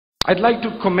I'd like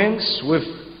to commence with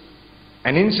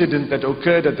an incident that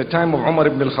occurred at the time of Umar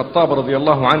ibn al Khattāb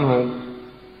radiallahu anhu,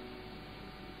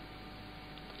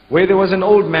 where there was an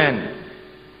old man.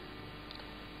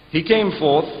 He came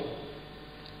forth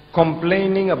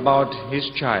complaining about his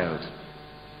child.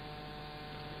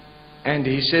 And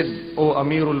he said, "O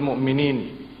Amirul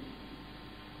Mu'mineen,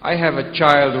 I have a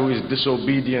child who is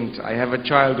disobedient, I have a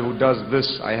child who does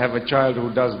this, I have a child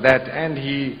who does that," and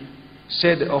he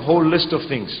said a whole list of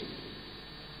things.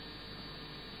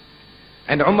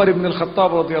 And Umar ibn al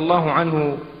Khattāb radiallahu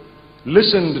anhu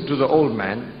listened to the old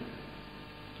man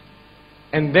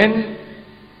and then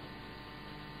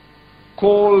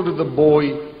called the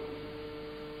boy,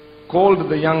 called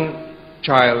the young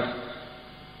child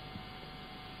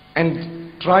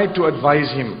and tried to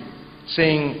advise him,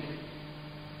 saying,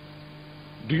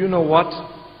 "Do you know what?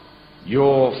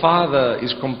 Your father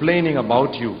is complaining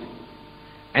about you,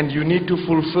 and you need to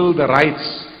fulfill the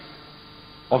rights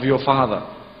of your father.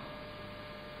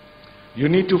 You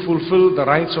need to fulfill the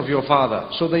rights of your father."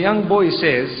 So the young boy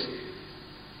says,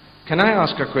 "Can I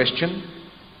ask a question?"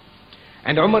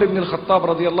 And Umar ibn al Khattāb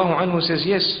radiallahu anhu says,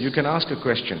 "Yes, you can ask a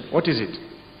question. What is it?"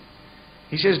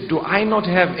 He says, "Do I not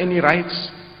have any rights?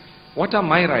 What are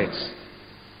my rights?"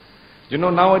 You know,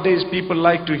 nowadays people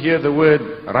like to hear the word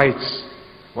rights.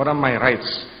 What are my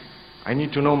rights? I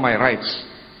need to know my rights.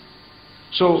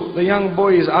 So the young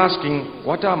boy is asking,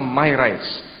 what are my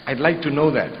rights? I'd like to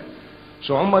know that.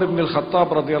 So Umar ibn al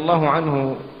Khattāb radiallahu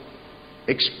anhu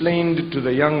explained to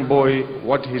the young boy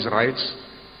what his rights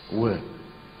were.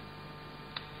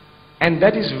 And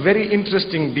that is very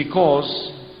interesting,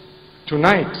 because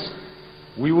tonight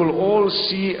we will all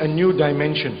see a new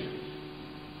dimension.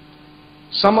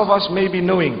 Some of us may be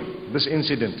knowing this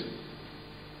incident.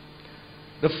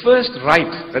 The first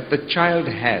right that the child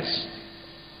has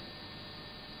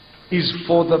is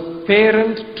for the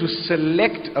parent to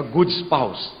select a good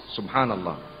spouse.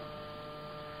 Subhanallah.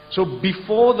 So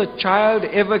before the child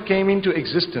ever came into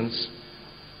existence,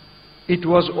 it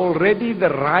was already the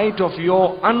right of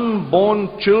your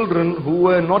unborn children, who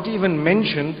were not even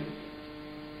mentioned,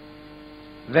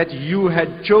 that you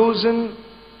had chosen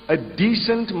a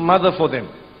decent mother for them.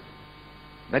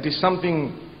 That is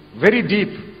something very deep.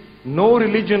 No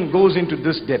religion goes into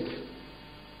this depth.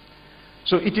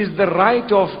 So it is the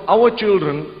right of our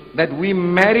children that we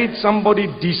married somebody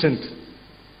decent.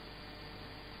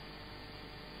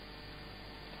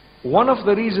 One of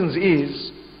the reasons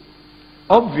is,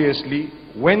 obviously,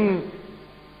 when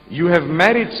you have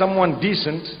married someone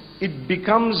decent, it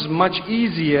becomes much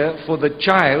easier for the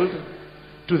child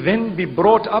to then be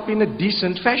brought up in a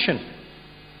decent fashion,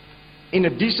 in a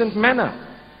decent manner.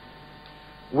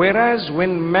 Whereas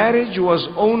when marriage was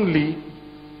only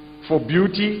for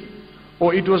beauty,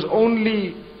 or it was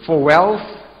only for wealth,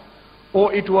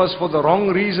 or it was for the wrong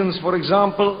reasons, for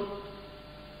example,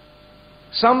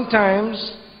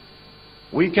 sometimes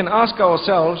we can ask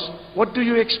ourselves, what do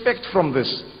you expect from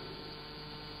this?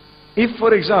 If,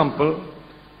 for example,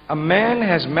 a man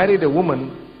has married a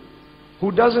woman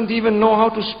who doesn't even know how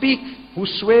to speak, who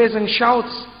swears and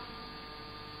shouts,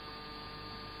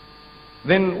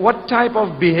 then what type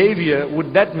of behavior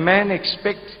would that man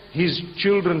expect his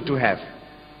children to have?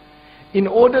 In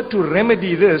order to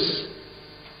remedy this,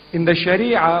 in the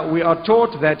Sharia we are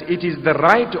taught that it is the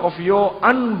right of your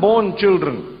unborn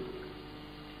children,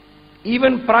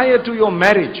 even prior to your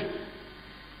marriage,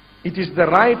 it is the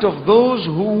right of those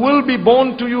who will be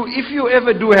born to you, if you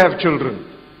ever do have children,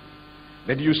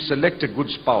 that you select a good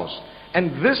spouse.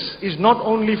 And this is not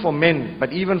only for men,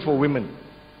 but even for women.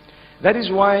 That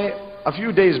is why a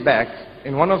few days back,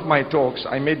 in one of my talks,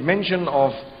 I made mention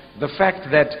of the fact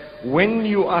that when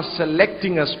you are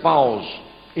selecting a spouse,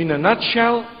 in a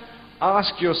nutshell,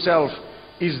 ask yourself,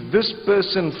 is this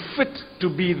person fit to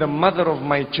be the mother of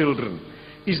my children?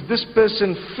 Is this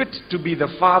person fit to be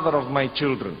the father of my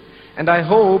children? And I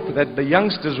hope that the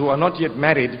youngsters who are not yet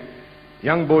married,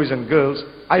 young boys and girls,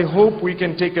 I hope we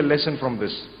can take a lesson from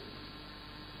this.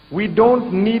 We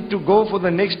don't need to go for the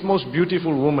next most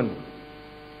beautiful woman.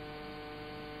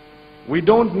 We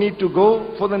don't need to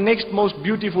go for the next most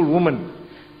beautiful woman.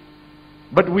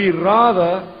 But we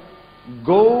rather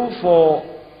go for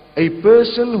a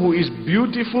person who is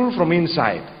beautiful from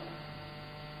inside,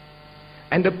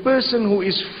 and a person who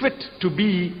is fit to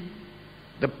be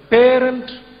the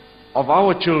parent of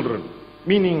our children,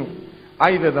 meaning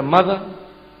either the mother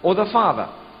or the father.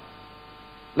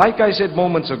 Like I said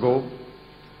moments ago,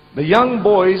 the young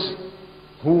boys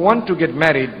who want to get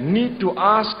married need to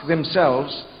ask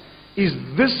themselves, is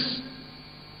this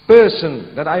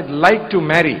person that I'd like to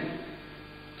marry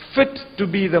fit to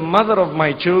be the mother of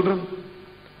my children?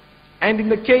 And in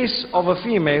the case of a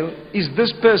female, is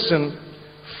this person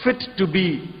fit to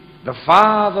be the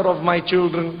father of my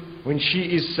children when she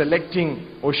is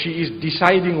selecting or she is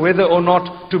deciding whether or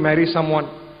not to marry someone?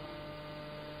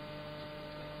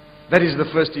 That is the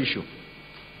first issue.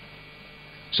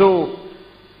 So,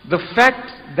 the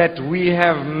fact that we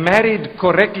have married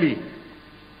correctly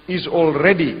is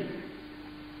already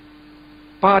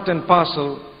part and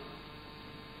parcel .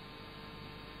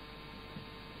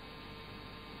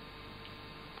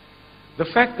 The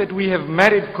fact that we have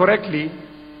married correctly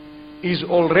is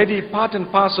already part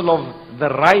and parcel of the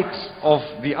right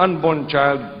of the unborn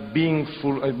child being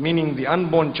meaning the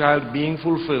unborn child being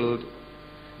fulfilled.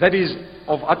 That is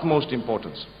of utmost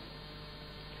importance.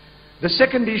 The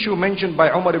second issue mentioned by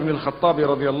Umar ibn al Khattāb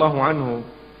radiallahu anhu,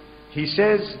 he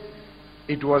says,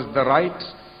 it was the right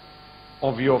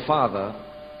of your father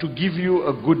to give you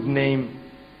a good name,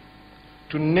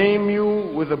 to name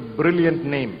you with a brilliant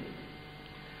name.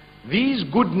 These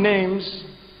good names,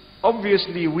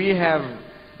 obviously we have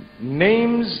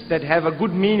names that have a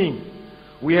good meaning.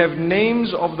 We have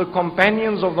names of the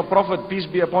companions of the Prophet, peace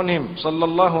be upon him,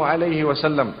 sallallahu alayhi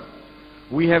wasallam.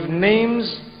 We have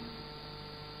names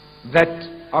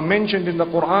that are mentioned in the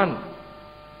Quran.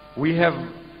 We have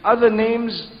other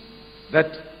names that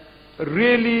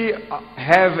really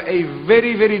have a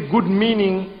very, very good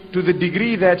meaning to the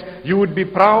degree that you would be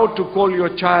proud to call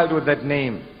your child with that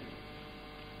name.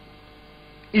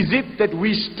 Is it that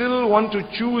we still want to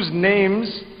choose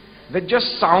names that just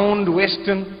sound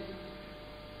Western?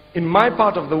 In my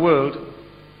part of the world,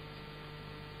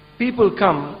 people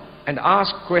come and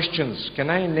ask questions. Can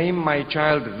I name my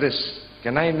child this?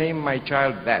 Can I name my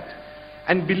child that?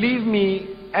 And believe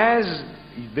me, as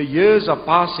the years are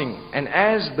passing and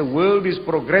as the world is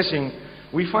progressing,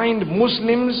 we find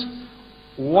Muslims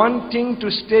wanting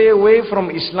to stay away from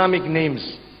Islamic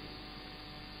names.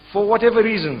 For whatever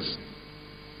reasons.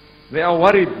 They are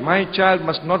worried, my child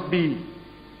must not be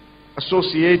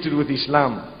associated with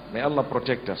Islam. May Allah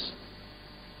protect us.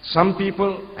 Some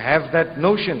people have that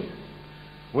notion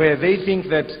where they think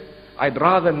that I'd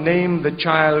rather name the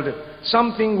child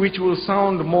something which will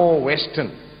sound more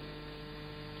Western.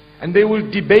 And they will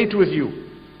debate with you.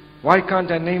 Why can't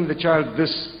I name the child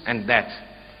this and that?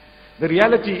 The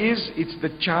reality is, it's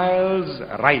the child's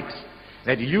right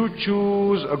that you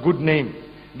choose a good name.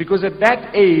 Because at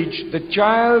that age, the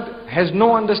child has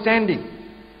no understanding.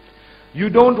 You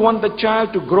don't want the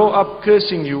child to grow up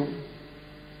cursing you.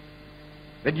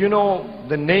 That you know,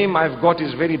 the name I've got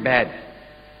is very bad.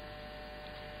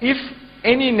 If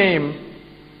any name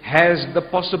has the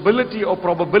possibility or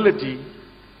probability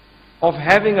of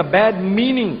having a bad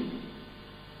meaning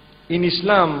in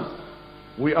Islam,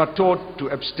 we are taught to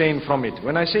abstain from it.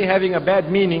 When I say having a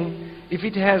bad meaning, if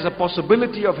it has a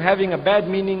possibility of having a bad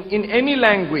meaning in any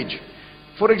language,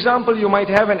 for example, you might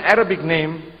have an Arabic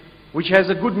name which has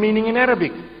a good meaning in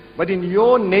Arabic, but in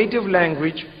your native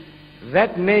language,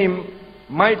 that name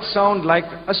might sound like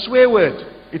a swear word.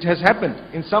 It has happened.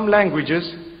 In some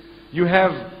languages, you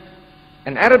have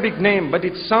an Arabic name, but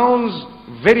it sounds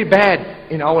very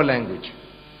bad in our language.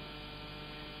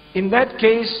 In that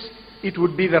case, it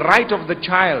would be the right of the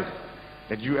child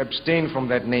that you abstain from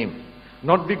that name.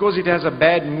 Not because it has a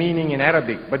bad meaning in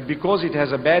Arabic, but because it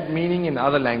has a bad meaning in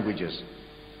other languages.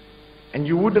 And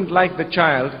you wouldn't like the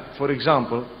child, for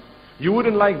example, you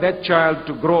wouldn't like that child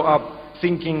to grow up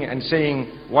thinking and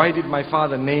saying, why did my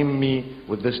father name me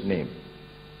with this name?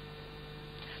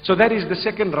 So that is the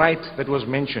second right that was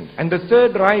mentioned. And the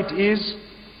third right is,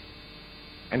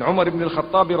 and Umar ibn al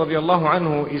Khattāb radiallahu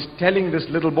anhu is telling this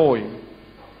little boy,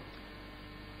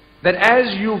 that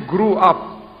as you grew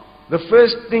up, the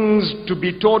first things to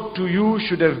be taught to you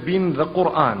should have been the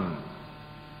Quran.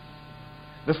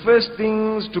 The first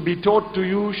things to be taught to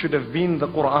you should have been the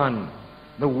Quran,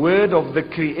 the word of the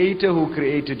Creator who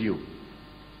created you.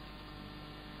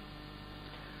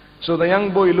 So the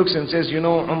young boy looks and says, you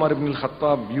know, Umar ibn al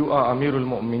Khattāb, you are Amirul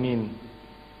Mu'mineen.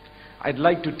 I'd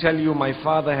like to tell you my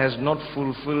father has not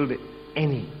fulfilled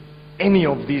any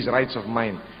of these rights of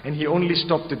mine. And he only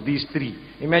stopped at these three.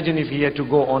 Imagine if he had to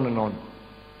go on and on.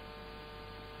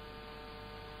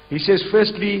 He says,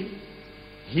 firstly,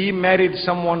 he married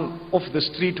someone off the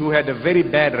street who had a very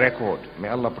bad record. May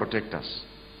Allah protect us.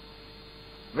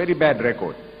 Very bad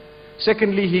record.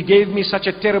 Secondly, he gave me such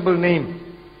a terrible name.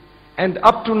 And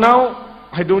up to now,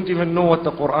 I don't even know what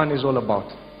the Quran is all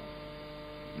about.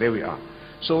 There we are.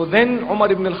 So then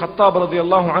Umar ibn al Khattāb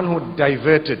radiallahu anhu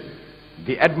diverted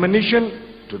the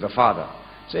admonition to the father,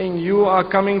 saying, you are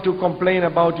coming to complain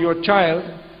about your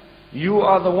child. You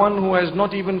are the one who has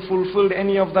not even fulfilled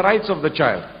any of the rights of the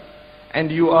child. And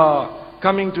you are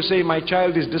coming to say my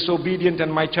child is disobedient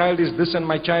and my child is this and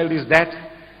my child is that.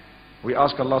 We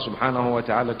ask Allah subhanahu wa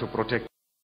ta'ala to protect.